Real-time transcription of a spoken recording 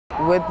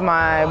with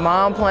my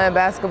mom playing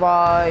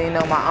basketball. You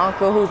know, my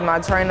uncle, who's my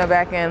trainer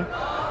back in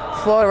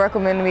Florida,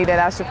 recommended me that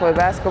I should play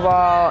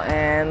basketball,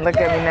 and look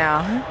at me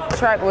now.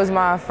 Track was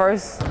my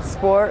first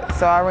sport,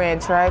 so I ran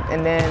track,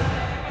 and then,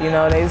 you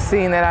know, they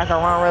seen that I could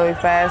run really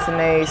fast, and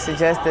they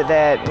suggested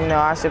that, you know,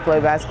 I should play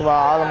basketball,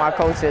 all of my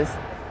coaches.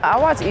 I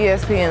watch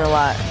ESPN a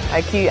lot.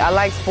 I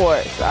like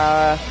sports.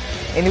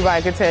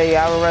 Anybody could tell you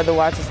I would rather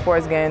watch a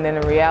sports game than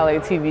a reality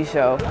TV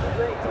show.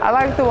 I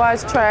like to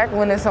watch track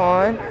when it's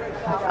on.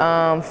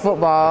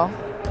 Football,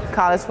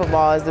 college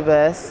football is the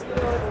best,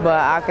 but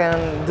I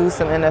can do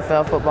some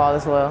NFL football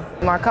as well.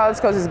 My college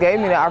coaches gave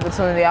me the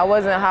opportunity. I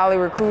wasn't highly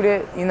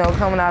recruited, you know,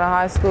 coming out of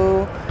high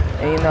school.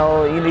 And, you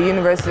know, the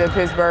University of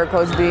Pittsburgh,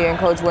 Coach B and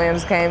Coach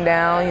Williams came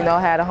down, you know,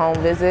 had a home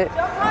visit,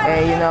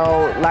 and, you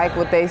know, like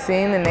what they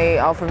seen, and they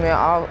offered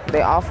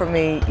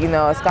me, you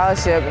know, a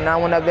scholarship, and I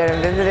went up there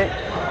and visited,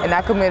 and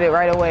I committed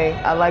right away.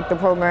 I like the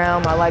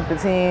program, I like the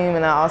team,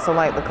 and I also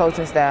like the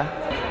coaching staff.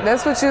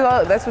 That's what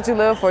you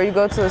live for. You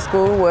go to a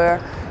school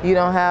where you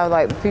don't have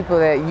like people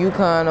at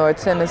UConn or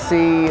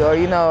Tennessee or,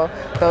 you know,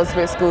 those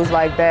big schools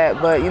like that.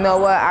 But you know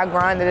what? I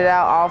grinded it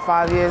out all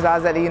 5 years. I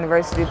was at the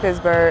University of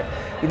Pittsburgh.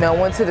 You know,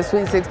 went to the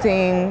Sweet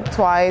 16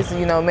 twice.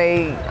 You know,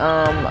 made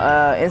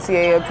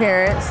NCAA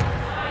appearance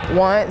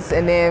once,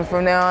 and then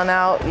from there on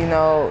out, you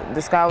know,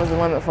 the sky was the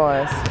limit for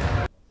us.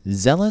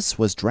 Zellous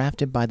was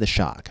drafted by the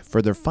Shock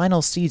for their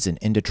final season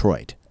in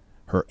Detroit.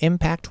 Her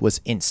impact was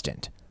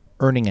instant,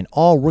 earning an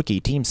all-rookie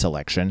team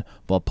selection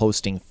while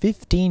posting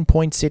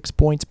 15.6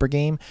 points per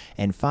game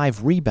and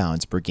 5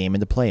 rebounds per game in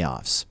the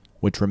playoffs,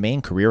 which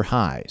remain career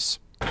highs.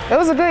 It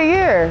was a good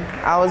year.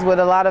 I was with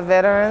a lot of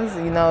veterans,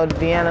 you know,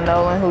 Deanna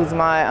Nolan, who's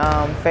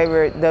my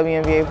favorite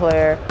WNBA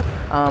player.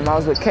 I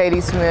was with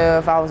Katie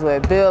Smith, I was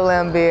with Bill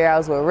Laimbeer, I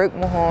was with Rick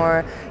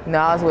Mahorn, you know,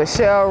 I was with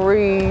Cheryl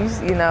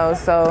Reeve, you know,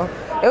 so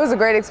it was a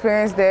great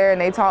experience there,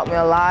 and they taught me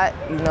a lot.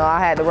 You know, I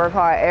had to work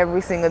hard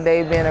every single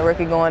day being a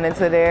rookie going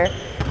into there.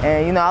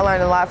 And, you know, I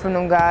learned a lot from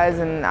them guys,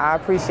 and I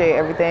appreciate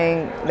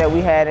everything that we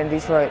had in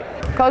Detroit.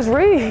 Coach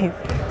Reeve,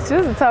 she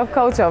was a tough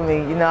coach on me.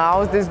 You know, I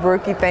was this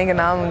rookie thinking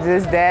I'm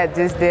just that,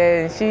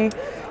 and she,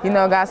 you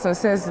know, got some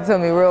sense to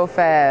me real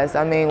fast.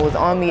 I mean, was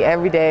on me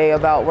every day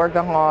about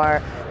working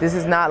hard. This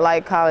is not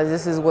like college.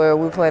 This is where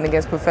we're playing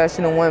against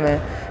professional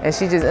women. And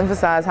she just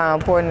emphasized how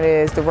important it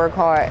is to work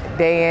hard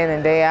day in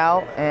and day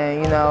out.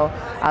 And, you know,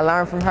 I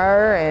learned from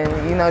her,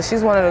 and, you know,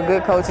 she's one of the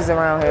good coaches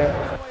around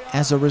here.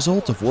 As a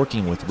result of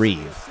working with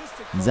Reeve,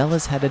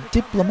 Zellous had a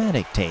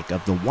diplomatic take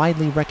of the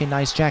widely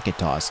recognized jacket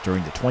toss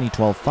during the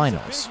 2012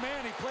 finals.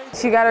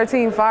 She got her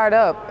team fired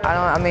up.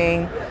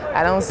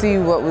 I don't see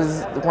what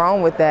was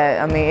wrong with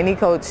that. I mean, any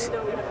coach,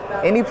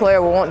 any player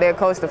would want their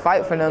coach to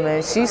fight for them,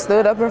 and she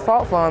stood up and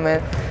fought for them,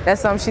 and that's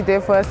something she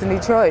did for us in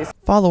Detroit.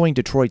 Following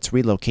Detroit's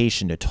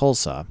relocation to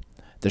Tulsa,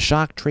 the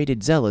Shock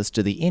traded Zellous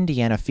to the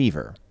Indiana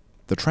Fever.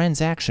 The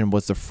transaction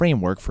was the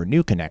framework for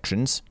new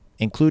connections,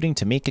 including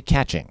Tamika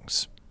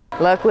Catchings.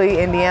 Luckily,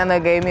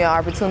 Indiana gave me an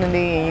opportunity,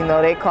 and, you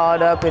know, they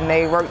called up and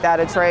they worked out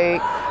a trade,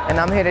 and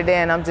I'm here today,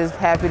 and I'm just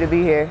happy to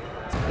be here.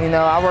 You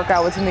know, I work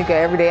out with Tamika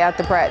every day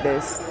after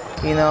practice.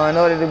 You know, in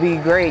order to be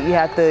great, you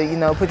have to, you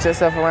know, put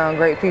yourself around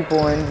great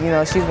people, and, you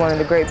know, she's one of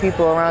the great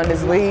people around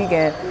this league,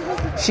 and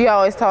she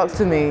always talks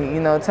to me, you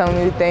know, telling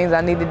me things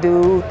I need to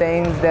do,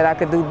 things that I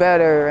could do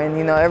better, and,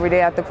 you know, every day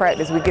after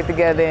practice we get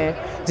together,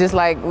 and just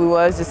like we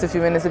was just a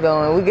few minutes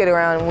ago, and we get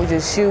around and we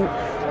just shoot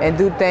and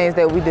do things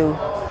that we do.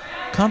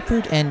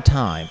 Comfort and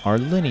time are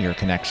linear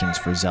connections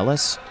for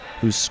Zellous,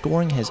 whose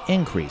scoring has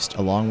increased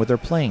along with her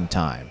playing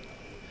time.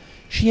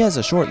 She has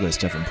a short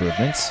list of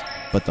improvements,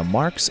 but the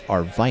marks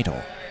are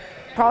vital.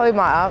 Probably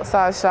my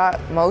outside shot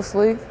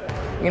mostly,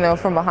 you know,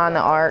 from behind the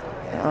arc.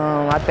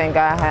 I think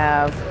I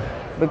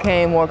have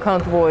became more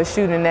comfortable with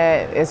shooting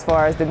that as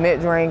far as the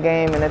mid-range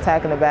game and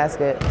attacking the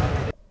basket.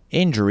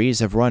 Injuries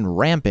have run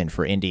rampant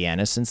for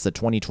Indiana since the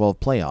 2012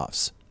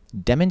 playoffs,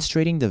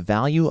 demonstrating the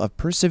value of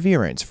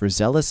perseverance for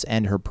Zellous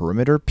and her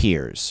perimeter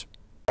peers.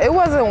 It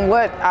wasn't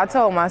what I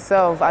told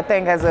myself. I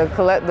think as a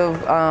collective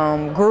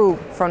group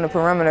from the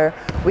perimeter,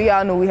 we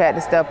all knew we had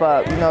to step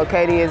up. You know,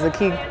 Katie is a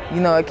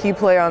key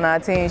player on our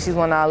team. She's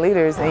one of our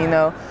leaders, and, you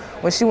know,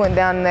 when she went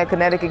down in that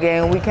Connecticut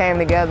game, we came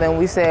together and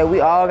we said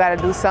we all got to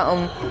do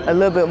something a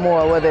little bit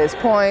more, whether it's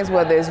points,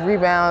 whether it's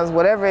rebounds,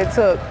 whatever it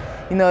took,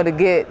 you know, to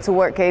get to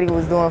what Katie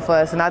was doing for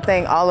us. And I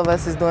think all of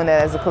us is doing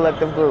that as a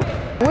collective group.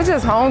 We're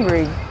just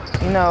hungry.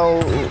 You know,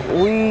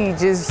 we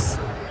just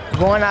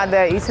going out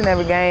there each and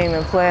every game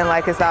and playing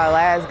like it's our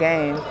last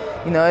game.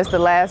 You know, it's the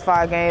last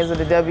 5 games of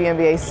the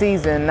WNBA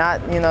season, not,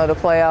 you know, the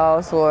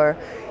playoffs or,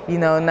 you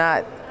know,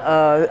 not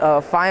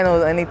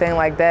finals or anything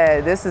like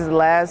that. This is the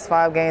last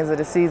 5 games of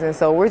the season,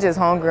 so we're just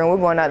hungry and we're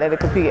going out there to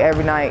compete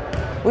every night.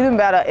 We didn't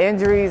battle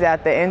injuries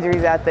after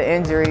injuries after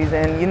injuries,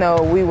 and, you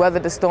know, we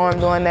weathered the storm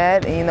doing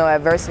that, and, you know,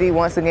 adversity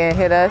once again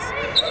hit us,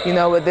 you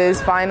know, with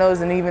this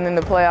finals and even in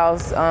the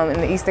playoffs,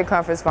 in the Eastern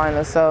Conference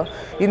Finals. So,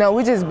 you know,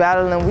 we just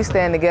battling, we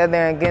stand together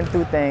and getting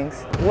through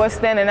things. What's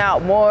standing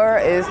out more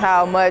is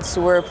how much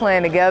we're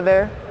playing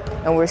together.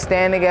 and we're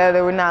staying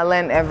together. We're not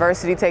letting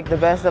adversity take the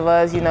best of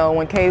us. You know,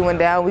 when Katie went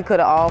down, we could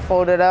have all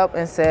folded up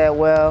and said,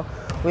 well,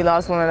 we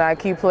lost one of our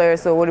key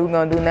players, so what are we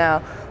going to do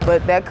now?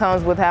 But that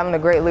comes with having a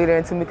great leader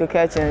in Tamika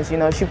Catchings. You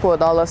know, she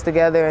pulled all us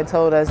together and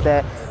told us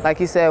that, like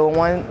you said, when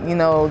one, you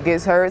know,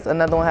 gets hurt,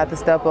 another one has to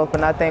step up,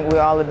 and I think we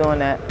all are doing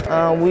that.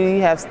 We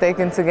have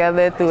sticking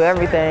together through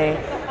everything.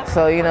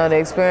 So, you know, the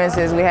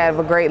experiences, we have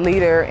a great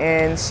leader,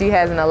 and she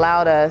hasn't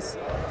allowed us,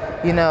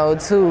 you know,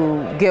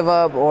 to give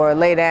up or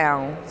lay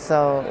down.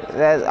 So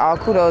that all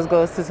kudos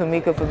goes to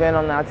Tamika for being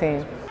on our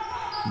team.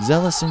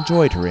 Zellous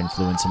enjoyed her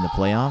influence in the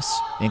playoffs,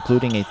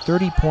 including a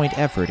 30-point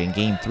effort in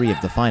Game 3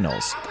 of the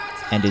finals,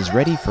 and is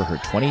ready for her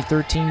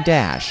 2013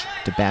 dash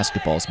to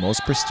basketball's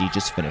most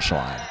prestigious finish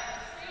line.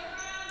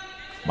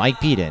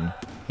 Mike Peden,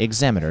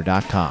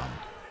 Examiner.com.